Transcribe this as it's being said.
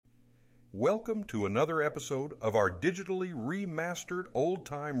Welcome to another episode of our digitally remastered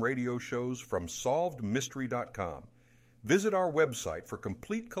old-time radio shows from SolvedMystery.com. Visit our website for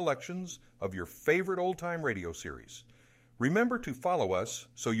complete collections of your favorite old-time radio series. Remember to follow us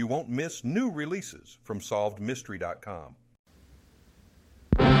so you won't miss new releases from SolvedMystery.com.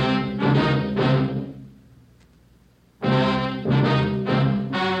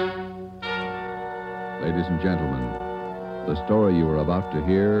 Ladies and gentlemen, the story you are about to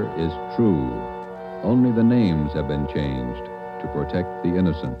hear is true. Only the names have been changed to protect the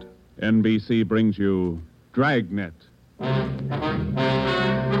innocent. NBC brings you Dragnet.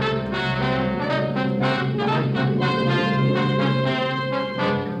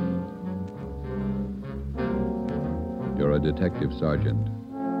 You're a detective sergeant.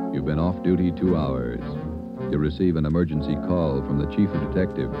 You've been off duty 2 hours. You receive an emergency call from the chief of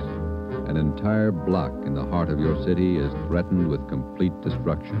detectives. An entire block in the heart of your city is threatened with complete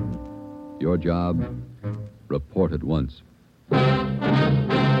destruction. Your job? Report at once.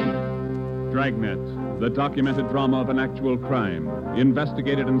 Dragnet, the documented drama of an actual crime,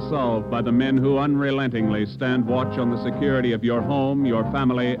 investigated and solved by the men who unrelentingly stand watch on the security of your home, your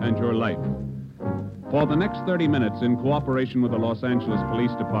family, and your life. For the next 30 minutes, in cooperation with the Los Angeles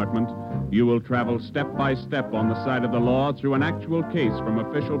Police Department, you will travel step by step on the side of the law through an actual case from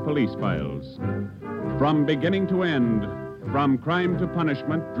official police files. From beginning to end, from crime to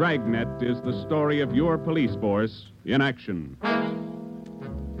punishment, Dragnet is the story of your police force in action.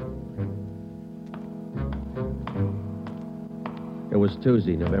 It was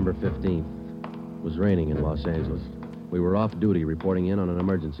Tuesday, November 15th. It was raining in Los Angeles. We were off duty reporting in on an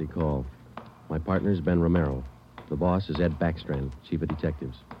emergency call. My partner's Ben Romero. The boss is Ed Backstrand, chief of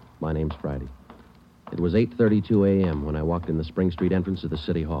detectives. My name's Friday. It was 8:32 a.m. when I walked in the Spring Street entrance of the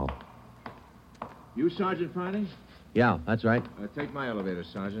City Hall. You Sergeant Friday? Yeah, that's right. Take my elevator,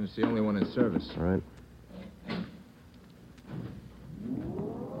 Sergeant. It's the only one in service. All right.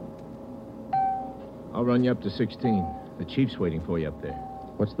 I'll run you up to 16. The chief's waiting for you up there.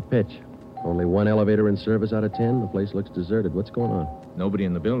 What's the pitch? Only one elevator in service out of 10? The place looks deserted. What's going on? Nobody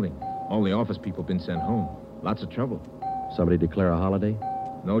in the building. All the office people been sent home. Lots of trouble. Somebody declare a holiday?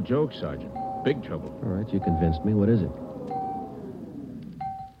 No joke, Sergeant. Big trouble. All right, you convinced me. What is it?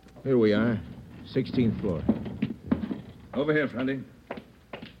 Here we are. 16th floor. Over here, Friday.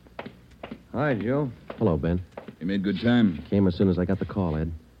 Hi, Joe. Hello, Ben. You made good time. Came as soon as I got the call,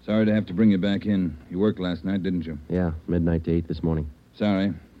 Ed. Sorry to have to bring you back in. You worked last night, didn't you? Yeah, midnight to 8 this morning.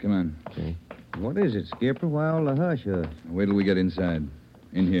 Sorry. Come on. Okay. What is it, Skipper? Why all the hush-hush? Wait till we get inside.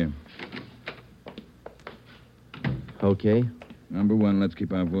 In here. Okay. Number one, let's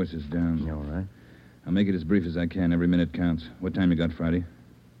keep our voices down. All right. I'll make it as brief as I can. Every minute counts. What time you got, Friday?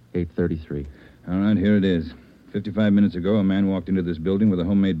 8:33. All right, here it is. 55 minutes ago, a man walked into this building with a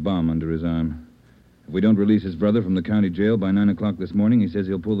homemade bomb under his arm. If we don't release his brother from the county jail by 9 o'clock this morning, he says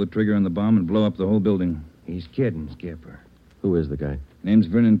he'll pull the trigger on the bomb and blow up the whole building. He's kidding, Skipper. Who is the guy? Name's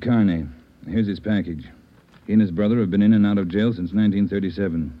Vernon Carney. Here's his package. He and his brother have been in and out of jail since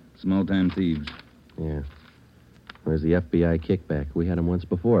 1937. Small-time thieves. Yeah. Where's the FBI kickback? We had him once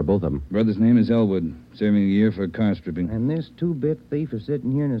before, both of them. Brother's name is Elwood, serving a year for car stripping. And this two-bit thief is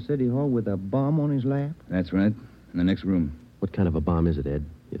sitting here in the city hall with a bomb on his lap? That's right. In the next room. What kind of a bomb is it, Ed?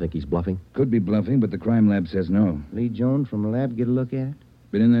 You think he's bluffing? Could be bluffing, but the crime lab says no. Lee Jones from the lab get a look at it?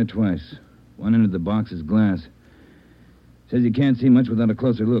 Been in there twice. One end of the box is glass. Says you can't see much without a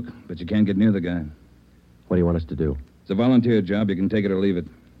closer look, but you can't get near the guy. What do you want us to do? It's a volunteer job. You can take it or leave it.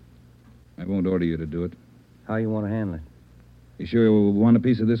 I won't order you to do it. How you want to handle it? You sure you want a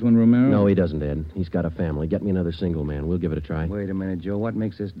piece of this one, Romero? No, he doesn't, Ed. He's got a family. Get me another single man. We'll give it a try. Wait a minute, Joe. What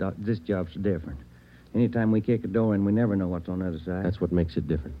makes this job so different? Anytime we kick a door in, we never know what's on the other side. That's what makes it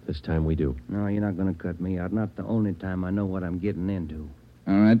different. This time we do. No, you're not going to cut me out. Not the only time I know what I'm getting into.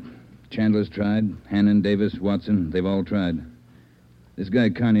 All right. Chandler's tried. Hannon, Davis, Watson, they've all tried. This guy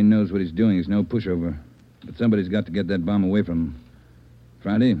Carney knows what he's doing. He's no pushover. But somebody's got to get that bomb away from him.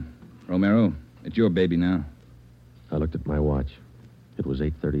 Friday, Romero, it's your baby now. I looked at my watch. It was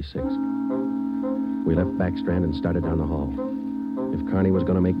 8:36. We left Backstrand and started down the hall. If Carney was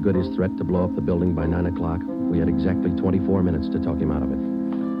going to make good his threat to blow up the building by 9 o'clock, we had exactly 24 minutes to talk him out of it.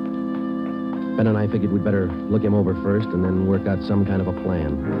 Ben and I figured we'd better look him over first and then work out some kind of a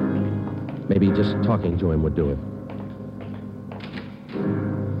plan. Maybe just talking to him would do it.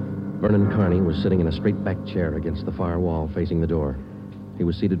 Vernon Carney was sitting in a straight-back chair against the far wall facing the door. He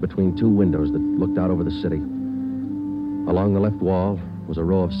was seated between two windows that looked out over the city. Along the left wall was a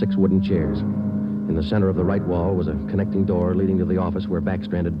row of 6 wooden chairs. In the center of the right wall was a connecting door leading to the office where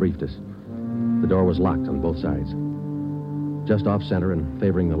Backstrand had briefed us. The door was locked on both sides. Just off-center and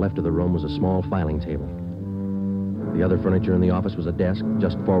favoring the left of the room was a small filing table. The other furniture in the office was a desk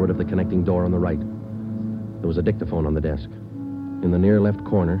just forward of the connecting door on the right. There was a dictaphone on the desk. In the near left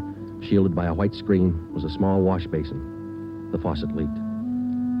corner, shielded by a white screen, was a small wash basin. The faucet leaked.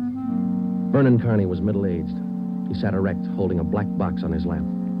 Vernon Carney was middle-aged. He sat erect, holding a black box on his lap.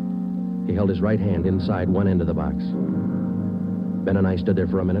 He held his right hand inside one end of the box. Ben and I stood there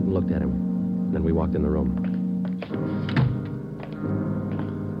for a minute and looked at him. Then we walked in the room.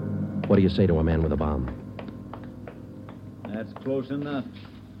 What do you say to a man with a bomb? That's close enough.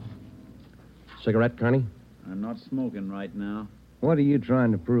 Cigarette, Carney? I'm not smoking right now. What are you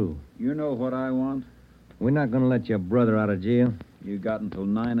trying to prove? You know what I want? We're not going to let your brother out of jail. You got until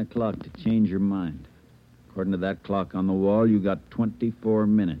 9 o'clock to change your mind. According to that clock on the wall, you got 24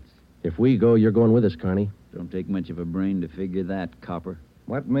 minutes. If we go, you're going with us, Carney. Don't take much of a brain to figure that, Copper.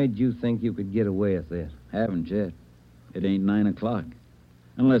 What made you think you could get away with this? Haven't yet. It ain't 9 o'clock.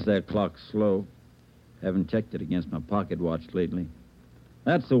 Unless that clock's slow. Haven't checked it against my pocket watch lately.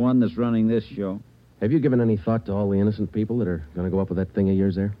 That's the one that's running this show. Have you given any thought to all the innocent people that are going to go up with that thing of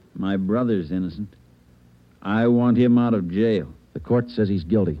yours there? My brother's innocent. I want him out of jail. The court says he's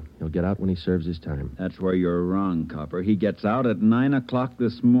guilty. He'll get out when he serves his time. That's where you're wrong, Copper. He gets out at 9 o'clock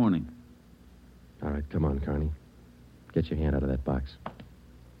this morning. All right, come on, Carney. Get your hand out of that box.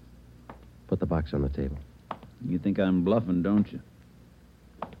 Put the box on the table. You think I'm bluffing, don't you?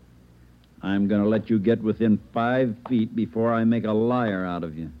 I'm going to let you get within 5 feet before I make a liar out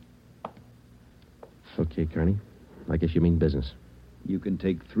of you. Okay, Carney. I guess you mean business. You can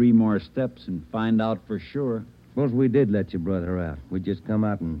take 3 more steps and find out for sure. Suppose we did let your brother out. We'd just come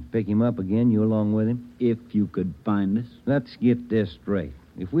out and pick him up again, you along with him? If you could find us. Let's get this straight.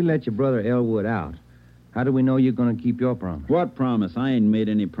 If we let your brother Elwood out, how do we know you're going to keep your promise? What promise? I ain't made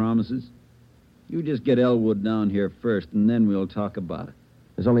any promises. You just get Elwood down here first, and then we'll talk about it.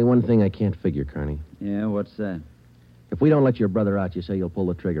 There's only one thing I can't figure, Carney. Yeah, what's that? If we don't let your brother out, you say you'll pull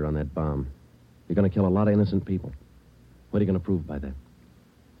the trigger on that bomb. You're going to kill a lot of innocent people. What are you going to prove by that?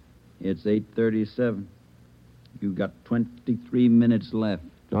 It's 8:37. You've got 23 minutes left.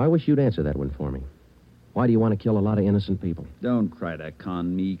 No, I wish you'd answer that one for me. Why do you want to kill a lot of innocent people? Don't try to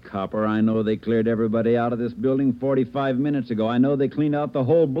con me, Copper. I know they cleared everybody out of this building 45 minutes ago. I know they cleaned out the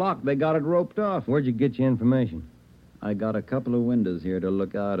whole block. They got it roped off. Where'd you get your information? I got a couple of windows here to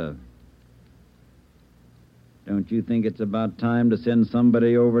look out of. Don't you think it's about time to send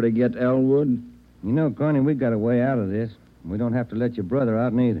somebody over to get Elwood? You know, Carney, we got a way out of this. We don't have to let your brother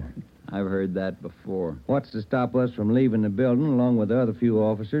out neither. I've heard that before. What's to stop us from leaving the building along with the other few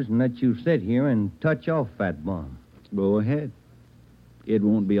officers and let you sit here and touch off that bomb? Go ahead. It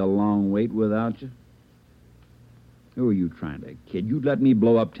won't be a long wait without you. Who are you trying to kid? You'd let me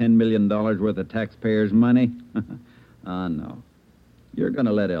blow up $10 million worth of taxpayers' money? No. You're going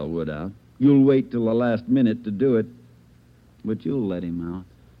to let Elwood out. You'll wait till the last minute to do it, but you'll let him out.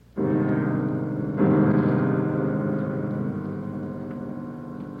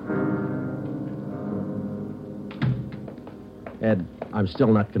 Ed, I'm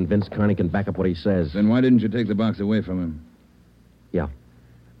still not convinced Carney can back up what he says. Then why didn't you take the box away from him? Yeah.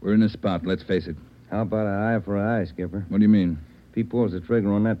 We're in a spot, let's face it. How about an eye for an eye, Skipper? What do you mean? If he pulls the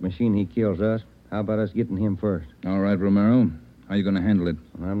trigger on that machine, he kills us. How about us getting him first? All right, Romero. How you going to handle it?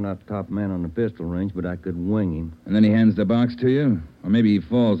 Well, I'm not top man on the pistol range, but I could wing him. And then he hands the box to you? Or maybe he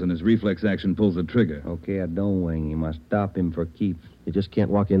falls and his reflex action pulls the trigger. Okay, I don't wing him. I stop him for keeps. You just can't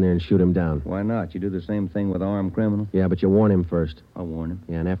walk in there and shoot him down. Why not? You do the same thing with an armed criminal. Yeah, but you warn him first. I'll warn him.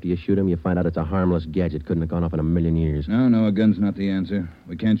 Yeah, and after you shoot him, you find out it's a harmless gadget. Couldn't have gone off in a million years. No, a gun's not the answer.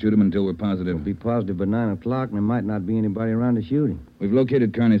 We can't shoot him until we're positive. We'll be positive by 9 o'clock, and there might not be anybody around to shoot him. We've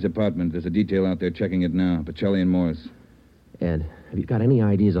located Carney's apartment. There's a detail out there checking it now. Pacelli and Morris. Ed, have you got any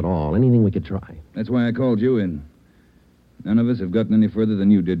ideas at all? Anything we could try? That's why I called you in. None of us have gotten any further than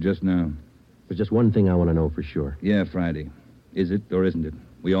you did just now. There's just one thing I want to know for sure. Yeah, Friday. Is it or isn't it?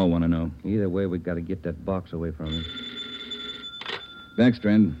 We all want to know. Either way, we've got to get that box away from him.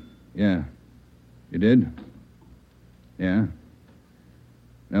 Backstrand. Yeah. You did? Yeah.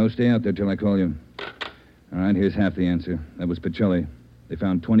 No, stay out there till I call you. All right, here's half the answer. That was Pacelli. They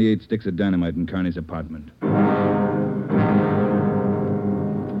found 28 sticks of dynamite in Carney's apartment.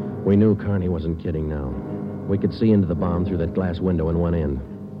 We knew Carney wasn't kidding now. We could see into the bomb through that glass window in one end.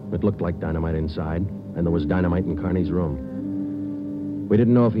 It looked like dynamite inside, and there was dynamite in Carney's room. We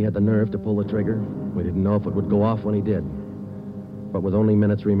didn't know if he had the nerve to pull the trigger. We didn't know if it would go off when he did. But with only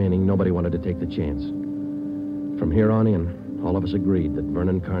minutes remaining, nobody wanted to take the chance. From here on in, all of us agreed that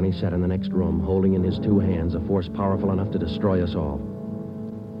Vernon Carney sat in the next room, holding in his two hands a force powerful enough to destroy us all.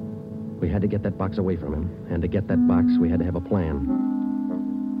 We had to get that box away from him. And to get that box, we had to have a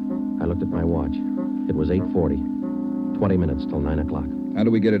plan. I looked at my watch. It was 8:40. 20 minutes till 9 o'clock. How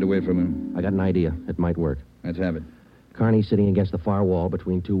do we get it away from him? I got an idea. It might work. Let's have it. Carney's sitting against the far wall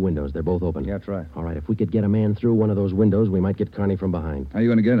between two windows. They're both open. Yeah, that's right. All right, if we could get a man through one of those windows, we might get Carney from behind. How are you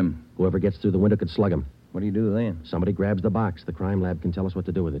going to get him? Whoever gets through the window could slug him. What do you do then? Somebody grabs the box. The crime lab can tell us what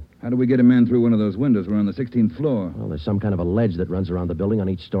to do with it. How do we get a man through one of those windows? We're on the 16th floor. Well, there's some kind of a ledge that runs around the building on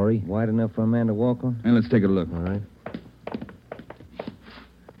each story. Wide enough for a man to walk on? Hey, let's take a look. All right.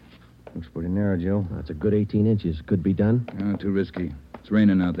 Looks pretty narrow, Joe. That's a good 18 inches. Could be done. Too risky. It's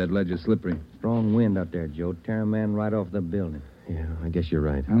raining out. That ledge is slippery. Strong wind out there, Joe. Tear a man right off the building. Yeah, I guess you're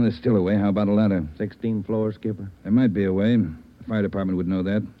right. Well, there's still a way. How about a ladder? 16 floors, Skipper. There might be a way. The fire department would know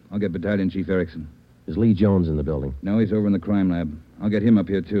that. I'll get Battalion Chief Erickson. Is Lee Jones in the building? No, he's over in the crime lab. I'll get him up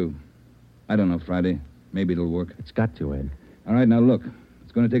here, too. I don't know, Friday. Maybe it'll work. It's got to, Ed. All right, now look.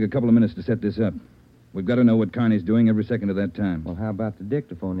 It's going to take a couple of minutes to set this up. We've got to know what Carney's doing every second of that time. Well, how about the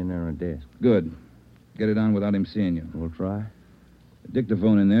dictaphone in there on the desk? Good. Get it on without him seeing you. We'll try. The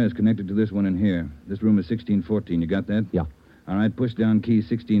dictaphone in there is connected to this one in here. This room is 1614. You got that? Yeah. All right, push down key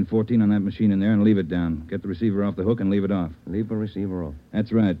 1614 on that machine in there and leave it down. Get the receiver off the hook and leave it off. Leave the receiver off.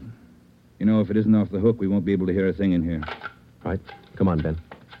 That's right. You know, if it isn't off the hook, we won't be able to hear a thing in here. Right. Come on, Ben.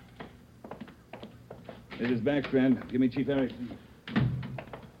 This is Backstrand. Give me Chief Erickson.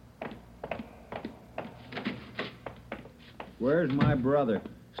 Where's my brother?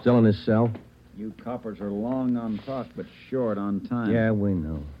 Still in his cell? You coppers are long on talk, but short on time. Yeah, we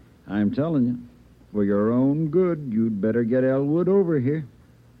know. I'm telling you, for your own good, you'd better get Elwood over here.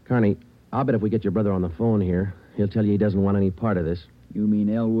 Carney, I'll bet if we get your brother on the phone here, he'll tell you he doesn't want any part of this. You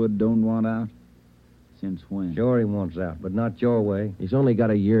mean Elwood don't want out? Since when? Sure he wants out, but not your way. He's only got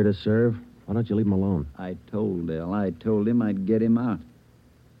a year to serve. Why don't you leave him alone? I told him I'd get him out.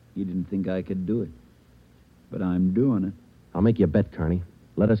 He didn't think I could do it. But I'm doing it. I'll make you a bet, Carney.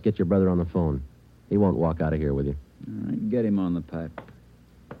 Let us get your brother on the phone. He won't walk out of here with you. All right, get him on the pipe.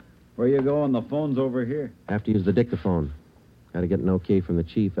 Where you going? The phone's over here. Have to use the dictaphone. Got to get an okay from the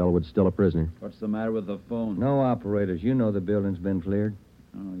chief. Elwood's still a prisoner. What's the matter with the phone? No operators. You know the building's been cleared.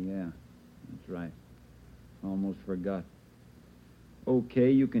 Oh, yeah. That's right. Almost forgot.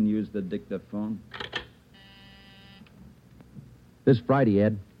 Okay, you can use the dictaphone. This Friday,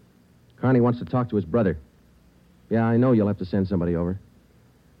 Ed. Carney wants to talk to his brother. Yeah, I know you'll have to send somebody over.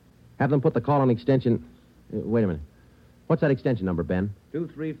 Have them put the call on extension... wait a minute. What's that extension number, Ben?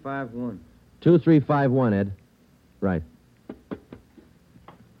 2351. 2351, Ed. Right.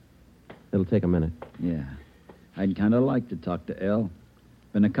 It'll take a minute. Yeah. I'd kind of like to talk to El.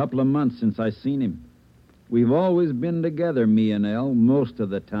 Been a couple of months since I seen him. We've always been together, me and El, most of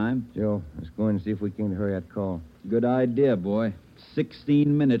the time. Joe, let's go in and see if we can hurry that call. Good idea, boy.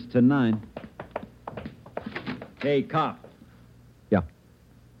 16 minutes to 9. Hey, cop. Yeah.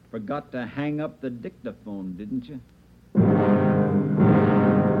 Forgot to hang up the dictaphone, didn't you?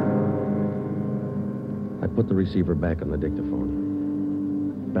 I put the receiver back on the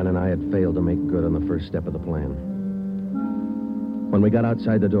dictaphone. Ben and I had failed to make good on the first step of the plan. When we got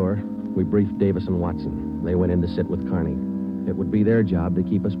outside the door, we briefed Davis and Watson. They went in to sit with Carney. It would be their job to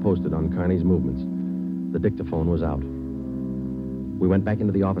keep us posted on Carney's movements. The dictaphone was out. We went back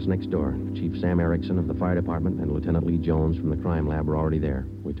into the office next door. Chief Sam Erickson of the fire department and Lieutenant Lee Jones from the crime lab were already there.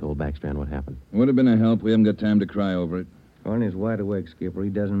 We told Backstrand what happened. Would have been a help. We haven't got time to cry over it. Carney's wide awake, Skipper. He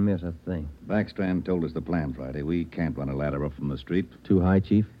doesn't miss a thing. Backstrand told us the plan Friday. We can't run a ladder up from the street. Too high,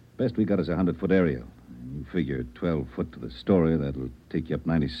 Chief? Best we got is a 100-foot aerial. And you figure 12 foot to the story, that'll take you up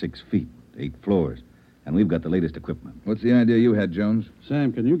 96 feet, 8 floors. And we've got the latest equipment. What's the idea you had, Jones?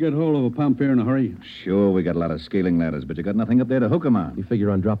 Sam, can you get hold of a pump here in a hurry? Sure, we got a lot of scaling ladders, but you got nothing up there to hook 'em on. You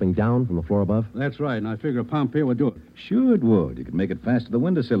figure on dropping down from the floor above? That's right, and I figure a pump here would do it. Sure it would. You could make it fast to the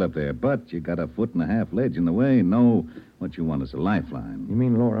windowsill up there, but you got a 1.5 ledge in the way. No, what you want is a lifeline. You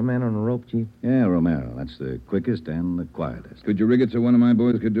mean lower a man on a rope, Chief? Yeah, Romero. That's the quickest and the quietest. Could you rig it so one of my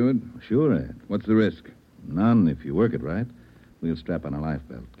boys could do it? Sure, Ed. What's the risk? None if you work it right. We'll strap on a life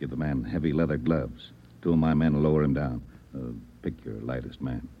belt. Give the man heavy leather gloves. 2 of my men will lower him down. Pick your lightest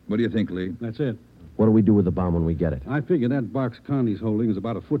man. What do you think, Lee? That's it. What do we do with the bomb when we get it? I figure that box Connie's holding is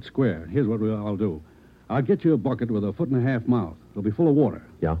about a foot square. Here's what I'll do. I'll get you a bucket with a 1.5 mouth. It'll be full of water.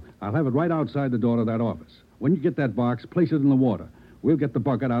 Yeah? I'll have it right outside the door to that office. When you get that box, place it in the water. We'll get the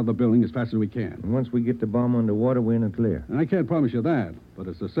bucket out of the building as fast as we can. And once we get the bomb underwater, we're in the clear. And I can't promise you that, but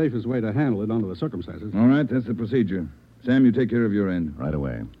it's the safest way to handle it under the circumstances. All right, that's the procedure. Sam, you take care of your end. Right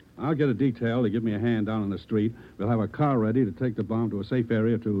away. I'll get a detail to give me a hand down on the street. We'll have a car ready to take the bomb to a safe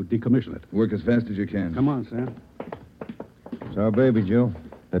area to decommission it. Work as fast as you can. Come on, Sam. It's our baby, Joe.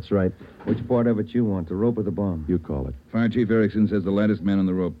 That's right. Which part of it you want, the rope or the bomb? You call it. Fire Chief Erickson says the lightest man on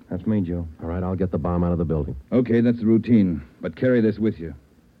the rope. That's me, Joe. All right, I'll get the bomb out of the building. Okay, that's the routine. But carry this with you.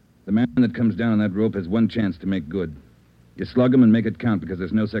 The man that comes down on that rope has one chance to make good. You slug him and make it count because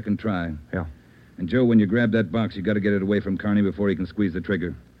there's no second try. Yeah. And, Joe, when you grab that box, you got to get it away from Carney before he can squeeze the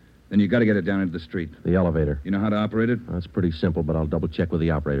trigger. Then you got to get it down into the street. The elevator. You know how to operate it? That's pretty simple, but I'll double-check with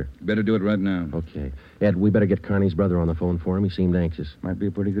the operator. You better do it right now. Okay. Ed, we better get Carney's brother on the phone for him. He seemed anxious. Might be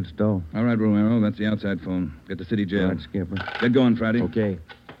a pretty good stall. All right, Romero, that's the outside phone. Get to city jail. All right, Skipper. Get going, Friday. Okay.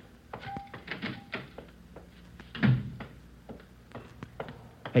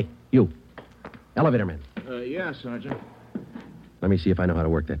 Hey, you. Elevator man. Yeah, Sergeant. Let me see if I know how to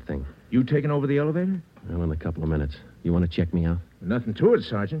work that thing. You taking over the elevator? Well, in a couple of minutes. You want to check me out? Nothing to it,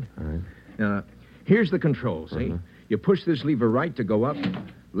 Sergeant. All right. Now, here's the controls, see? You push this lever right to go up,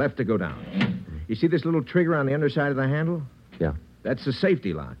 left to go down. You see this little trigger on the underside of the handle? Yeah. That's the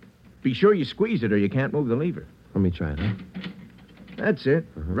safety lock. Be sure you squeeze it or you can't move the lever. Let me try it, huh? That's it.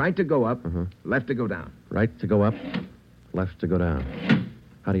 Right to go up, left to go down. Right to go up, left to go down.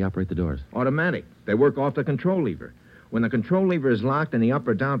 How do you operate the doors? Automatic. They work off the control lever. When the control lever is locked in the up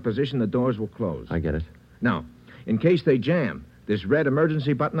or down position, the doors will close. I get it. Now, in case they jam, this red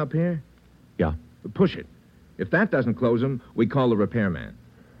emergency button up here? Yeah. Push it. If that doesn't close them, we call the repairman.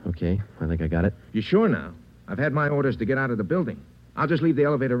 Okay, I think I got it. You sure now? I've had my orders to get out of the building. I'll just leave the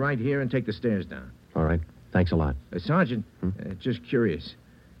elevator right here and take the stairs down. All right. Thanks a lot. Sergeant, just curious.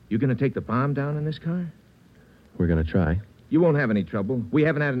 You going to take the bomb down in this car? We're going to try. You won't have any trouble. We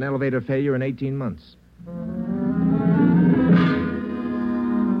haven't had an elevator failure in 18 months.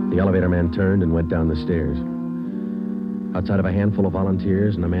 The elevator man turned and went down the stairs. Outside of a handful of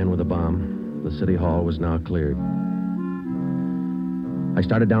volunteers and a man with a bomb, the city hall was now cleared. I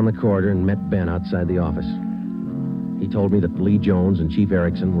started down the corridor and met Ben outside the office. He told me that Lee Jones and Chief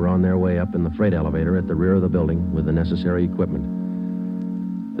Erickson were on their way up in the freight elevator at the rear of the building with the necessary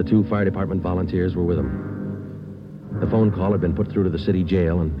equipment. The 2 fire department volunteers were with them. The phone call had been put through to the city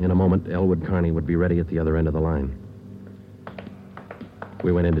jail, and in a moment, Elwood Carney would be ready at the other end of the line.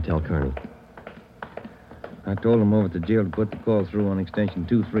 We went in to tell Carney. I told him over at the jail to put the call through on extension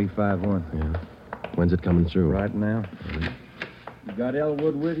 2351. Yeah. When's it coming through? Right now? You got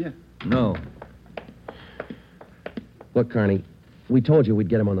Elwood with you? No. Look, Carney, we told you we'd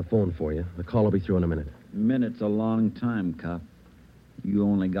get him on the phone for you. The call will be through in a minute. Minute's a long time, cop. You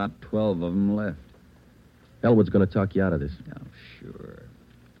only got 12 of them left. Elwood's going to talk you out of this. Oh, sure.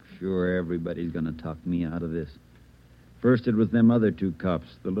 Sure, everybody's going to talk me out of this. First it was them other 2 cops,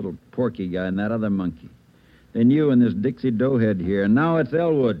 the little Porky guy and that other monkey. Then you and this Dixie Doughhead here, and now it's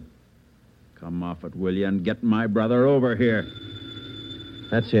Elwood. Come off it, will you, and get my brother over here.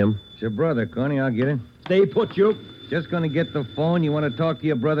 That's him. It's your brother, Connie. I'll get him. Stay put, you. Just gonna get the phone. You want to talk to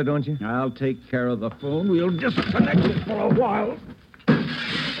your brother, don't you? I'll take care of the phone. We'll disconnect it for a while.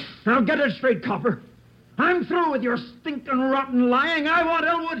 Now get it straight, copper. I'm through with your stinking, rotten lying. I want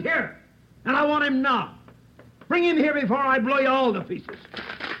Elwood here. And I want him now. Bring him here before I blow you all to pieces.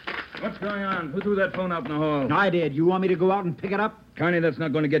 What's going on? Who threw that phone out in the hall? I did. You want me to go out and pick it up? Carney, that's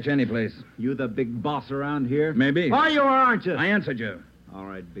not going to get you anyplace. You the big boss around here? Maybe. Are you or aren't you? I answered you. All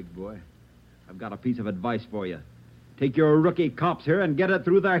right, big boy. I've got a piece of advice for you. Take your rookie cops here and get it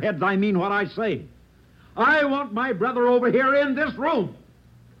through their heads I mean what I say. I want my brother over here in this room.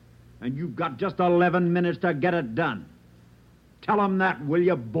 And you've got just 11 minutes to get it done. Tell them that, will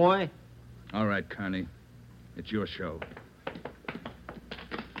you, boy? All right, Carney. It's your show.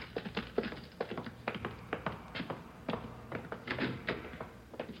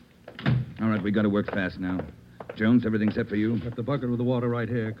 All right, we got to work fast now. Jones, everything set for you? Got the bucket with the water right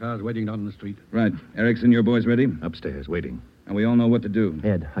here. Car's waiting down in the street. Right. Erickson, your boys ready? Upstairs, waiting. And we all know what to do.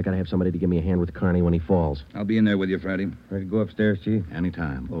 Ed, I got to have somebody to give me a hand with Carney when he falls. I'll be in there with you, Friday. Ready to go upstairs, Chief?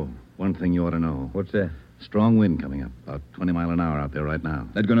 Anytime. Oh, one thing you ought to know. What's that? Strong wind coming up. About 20 mile an hour out there right now.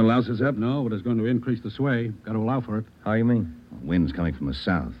 That going to louse us up? No, but it's going to increase the sway. Got to allow for it. How you mean? Wind's coming from the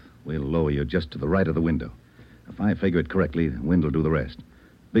south. We'll lower you just to the right of the window. If I figure it correctly, the wind will do the rest.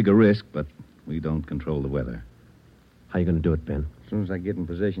 Bigger risk, but we don't control the weather. How you going to do it, Ben? As soon as I get in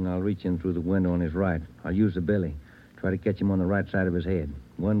position, I'll reach in through the window on his right. I'll use the belly. Try to catch him on the right side of his head.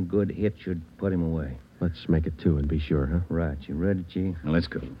 One good hit should put him away. Let's make it 2 and be sure, huh? Right. You ready, Chief? Now, let's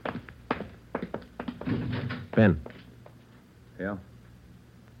go. Ben. Yeah?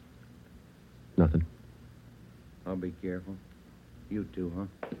 Nothing. I'll be careful. You too,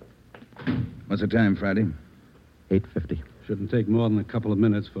 huh? What's the time, Friday? 8:50. Shouldn't take more than a couple of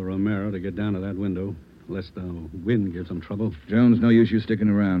minutes for Romero to get down to that window, lest the wind gives him trouble. Jones, no use you sticking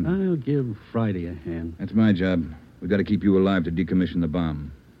around. I'll give Friday a hand. That's my job. We've got to keep you alive to decommission the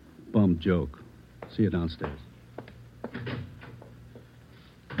bomb. bum joke. See you downstairs.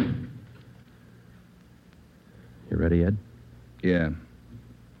 You ready, Ed? Yeah.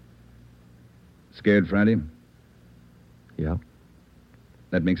 Scared, Friday? Yeah.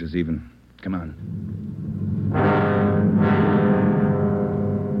 That makes us even. Come on.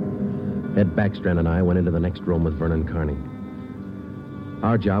 Ed Backstrand and I went into the next room with Vernon Carney.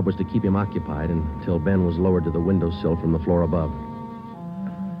 Our job was to keep him occupied until Ben was lowered to the windowsill from the floor above.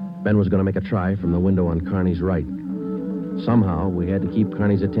 Ben was going to make a try from the window on Carney's right. Somehow, we had to keep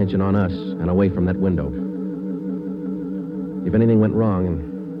Carney's attention on us and away from that window. If anything went wrong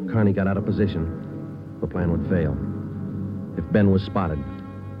and Carney got out of position, the plan would fail. If Ben was spotted,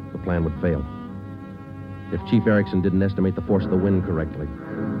 the plan would fail. If Chief Erickson didn't estimate the force of the wind correctly,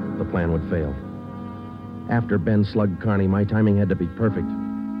 the plan would fail. After Ben slugged Carney, my timing had to be perfect.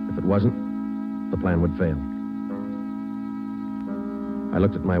 If it wasn't, the plan would fail. I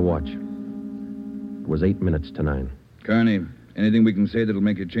looked at my watch. It was 8 minutes to 9. Carney, anything we can say that'll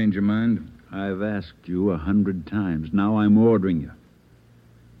make you change your mind? I've asked you 100 times. Now I'm ordering you.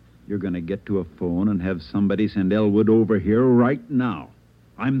 You're going to get to a phone and have somebody send Elwood over here right now.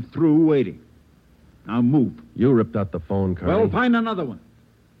 I'm through waiting. Now move. You ripped out the phone, Carney. Well, find another one.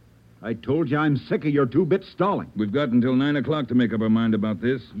 I told you I'm sick of your 2-bit stalling. We've got until 9 o'clock to make up our mind about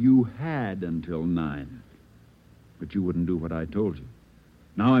this. You had until 9. But you wouldn't do what I told you.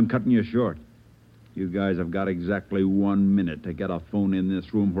 Now I'm cutting you short. You guys have got exactly 1 minute to get a phone in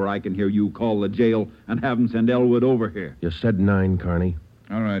this room where I can hear you call the jail and have them send Elwood over here. You said 9, Carney.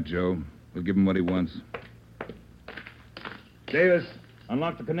 All right, Joe. We'll give him what he wants. Davis,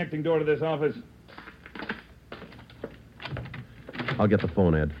 unlock the connecting door to this office. I'll get the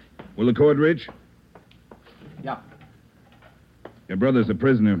phone, Ed. Will the cord reach? Yeah. Your brother's a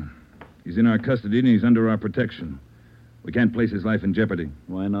prisoner. He's in our custody and he's under our protection. We can't place his life in jeopardy.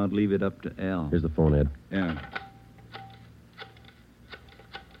 Why not leave it up to Al? Here's the phone, Ed. Yeah.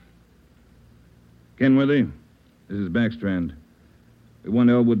 Kenworthy, this is Backstrand. We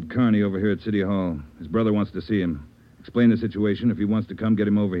want Elwood Carney over here at City Hall. His brother wants to see him. Explain the situation. If he wants to come, get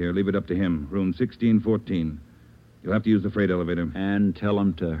him over here. Leave it up to him. Room 1614. You'll have to use the freight elevator. And tell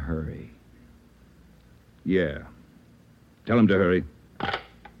him to hurry. Yeah. Tell him to hurry.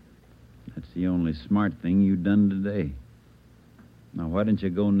 That's the only smart thing you've done today. Now, why don't you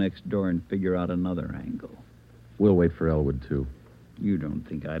go next door and figure out another angle? We'll wait for Elwood, too. You don't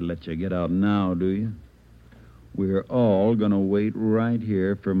think I'd let you get out now, do you? We're all going to wait right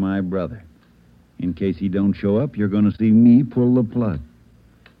here for my brother. In case he don't show up, you're going to see me pull the plug.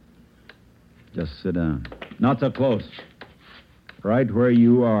 Just sit down. Not so close. Right where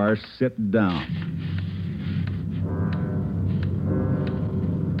you are, sit down.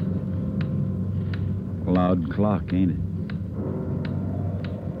 Loud clock, ain't it?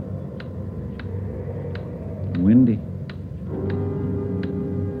 Windy.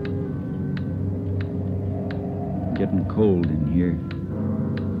 Getting cold in here.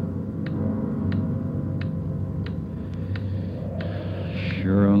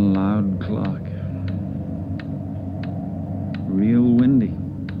 Sure a loud clock. Real windy.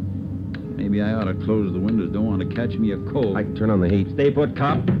 Maybe I ought to close the windows. Don't want to catch me a cold. I can turn on the heat. Stay put,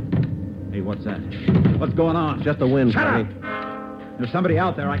 cop. Hey, what's that? What's going on? Just the wind, Shut Carney. up! There's somebody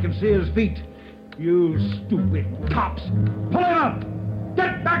out there. I can see his feet. You stupid cops. Pull him up!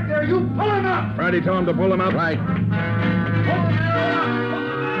 Get back there, you! Pull him up! Friday told him to pull him up. Right. Pull him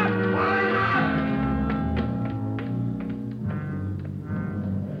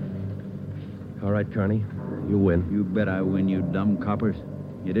up! All right, Carney. You win. You bet I win, you dumb coppers.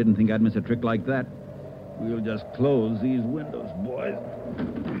 You didn't think I'd miss a trick like that? We'll just close these windows, boys.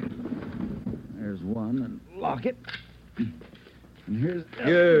 There's one, and lock it. And here's...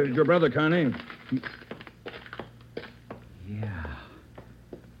 Here's your brother, Carney. Yeah.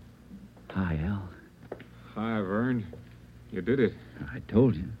 Hi, Al. Hi, Vern. You did it. I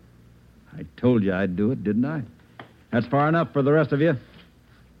told you. I told you I'd do it, didn't I? That's far enough for the rest of you.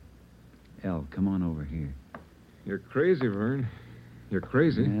 Al, come on over here. You're crazy, Vern. You're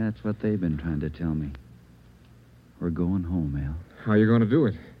crazy. Yeah, that's what they've been trying to tell me. We're going home, Al. How are you going to do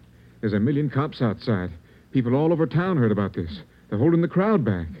it? There's a million cops outside. People all over town heard about this. They're holding the crowd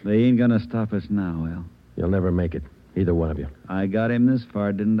back. They ain't gonna stop us now, Al. You'll never make it. Either one of you. I got him this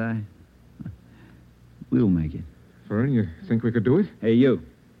far, didn't I? We'll make it. Vern, you think we could do it? Hey, you.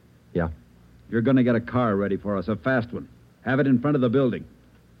 Yeah. You're gonna get a car ready for us, a fast one. Have it in front of the building.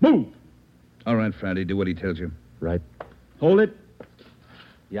 Move! All right, Friday, do what he tells you. Right. Hold it.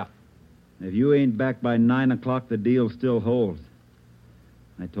 Yeah. If you ain't back by 9 o'clock, the deal still holds.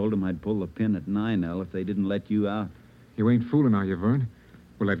 I told them I'd pull the pin at 9, Al, if they didn't let you out. You ain't fooling, are you, Vern?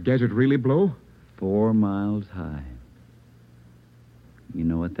 Will that gadget really blow? 4 miles high. You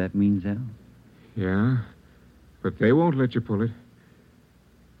know what that means, Al? Yeah, but they won't let you pull it.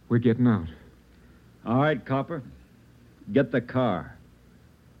 We're getting out. All right, Copper. Get the car.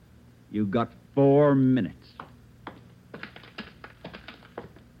 You got 4 minutes.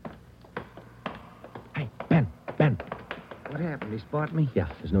 Hey, Ben. What happened? He spot me? Yeah,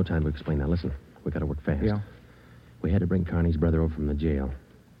 there's no time to explain that. Listen, we gotta work fast. Yeah. We had to bring Carney's brother over from the jail.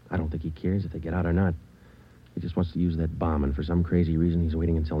 I don't think he cares if they get out or not. He just wants to use that bomb, and for some crazy reason, he's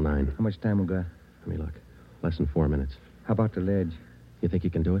waiting until 9. How much time we got? Let me look. Less than 4 minutes. How about the ledge? You think you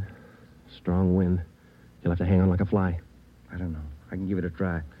can do it? Strong wind. You'll have to hang on like a fly. I don't know. I can give it a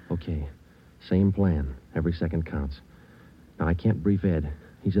try. Okay. Same plan. Every second counts. Now, I can't brief Ed.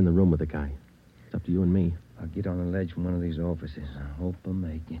 He's in the room with the guy. It's up to you and me. I'll get on the ledge from one of these offices. I hope I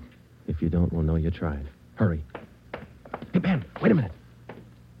make it. If you don't, we'll know you tried. Hurry. Hey, Ben, wait a minute.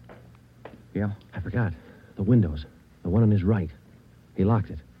 Yeah? I forgot. The windows. The one on his right. He locked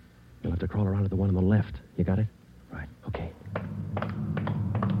it. You'll have to crawl around to the one on the left. You got it? Right. Okay.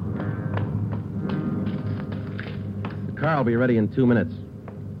 The car will be ready in 2 minutes.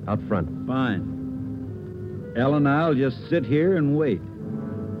 Out front. Fine. El and I'll just sit here and wait.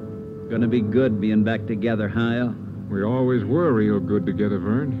 Gonna be good being back together, huh, El? We always were real good together,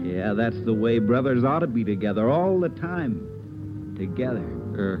 Vern. Yeah, that's the way brothers ought to be together all the time. Together.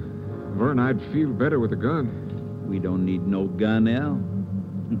 Vern, I'd feel better with a gun. We don't need no gun, El.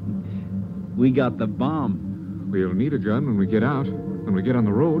 We got the bomb. We'll need a gun when we get out, when we get on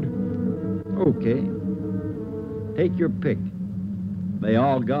the road. Okay. Take your pick. They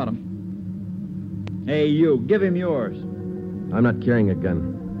all got 'em. Hey, you, give him yours. I'm not carrying a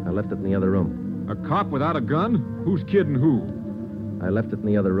gun. I left it in the other room. A cop without a gun? Who's kidding who? I left it in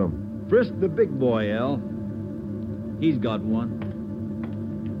the other room. Frisk the big boy, El. He's got one.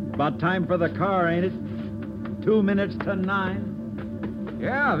 About time for the car, ain't it? 2 minutes to 9.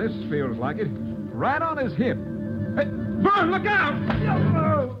 Yeah, this feels like it. Right on his hip. Hey, Vern, look out!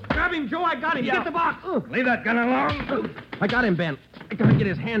 Grab him, Joe. I got him. Get the box. Leave that gun alone. I got him, Ben. I gotta get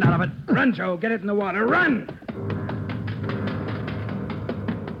his hand out of it. Run, Joe. Get it in the water. Run!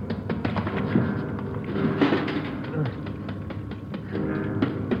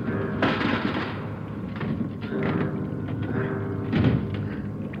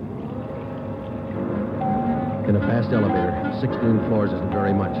 In a fast elevator, 16 floors isn't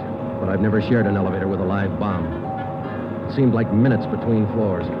very much, but I've never shared an elevator with a live bomb. It seemed like minutes between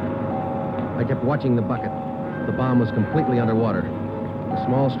floors. I kept watching the bucket. The bomb was completely underwater. A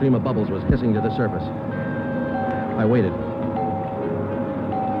small stream of bubbles was hissing to the surface. I waited.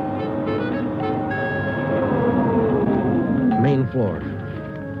 Main floor.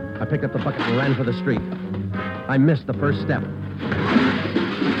 I picked up the bucket and ran for the street. I missed the first step.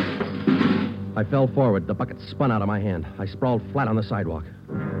 I fell forward. The bucket spun out of my hand. I sprawled flat on the sidewalk.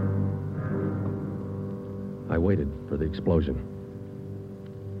 I waited for the explosion.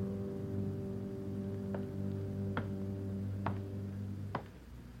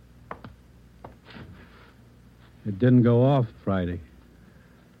 It didn't go off Friday.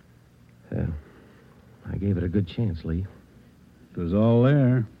 I gave it a good chance, Lee. It was all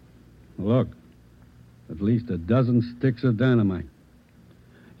there. Look, at least a dozen sticks of dynamite.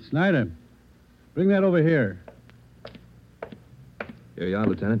 Snyder, bring that over here. Here you are,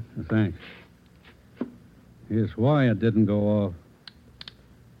 Lieutenant. Thanks. Here's why it didn't go off.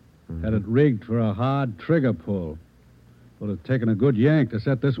 Had it rigged for a hard trigger pull. Would have taken a good yank to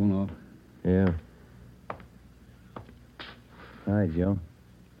set this one off. Yeah. Hi, Joe.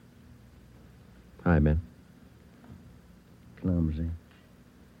 Hi, Ben. Clumsy.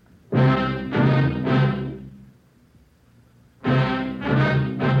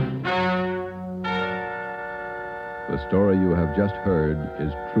 The story you have just heard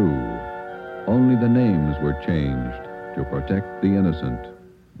is true. Only the names were changed to protect the innocent.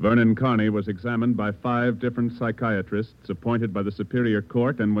 Vernon Carney was examined by 5 different psychiatrists appointed by the Superior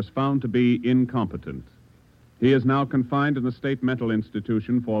Court and was found to be incompetent. He is now confined in the state mental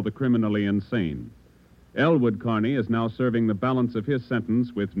institution for the criminally insane. Elwood Carney is now serving the balance of his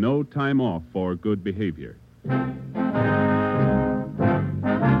sentence with no time off for good behavior.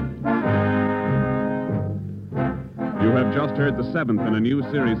 You have just heard the 7th in a new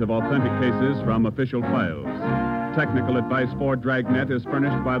series of authentic cases from official files. Technical advice for Dragnet is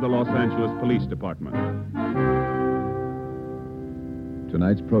furnished by the Los Angeles Police Department.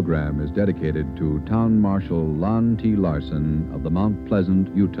 Tonight's program is dedicated to Town Marshal Lon T. Larson of the Mount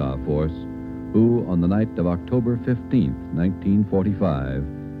Pleasant, Utah force, who, on the night of October 15th, 1945,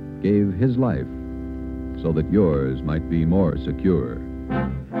 gave his life so that yours might be more secure.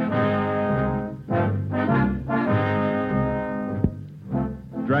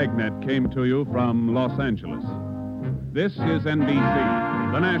 Dragnet came to you from Los Angeles. This is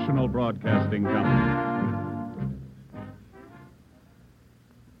NBC, the national broadcasting company.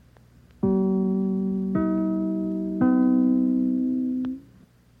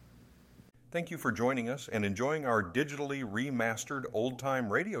 Thank you for joining us and enjoying our digitally remastered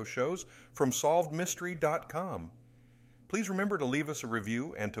old-time radio shows from SolvedMystery.com. Please remember to leave us a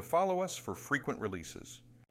review and to follow us for frequent releases.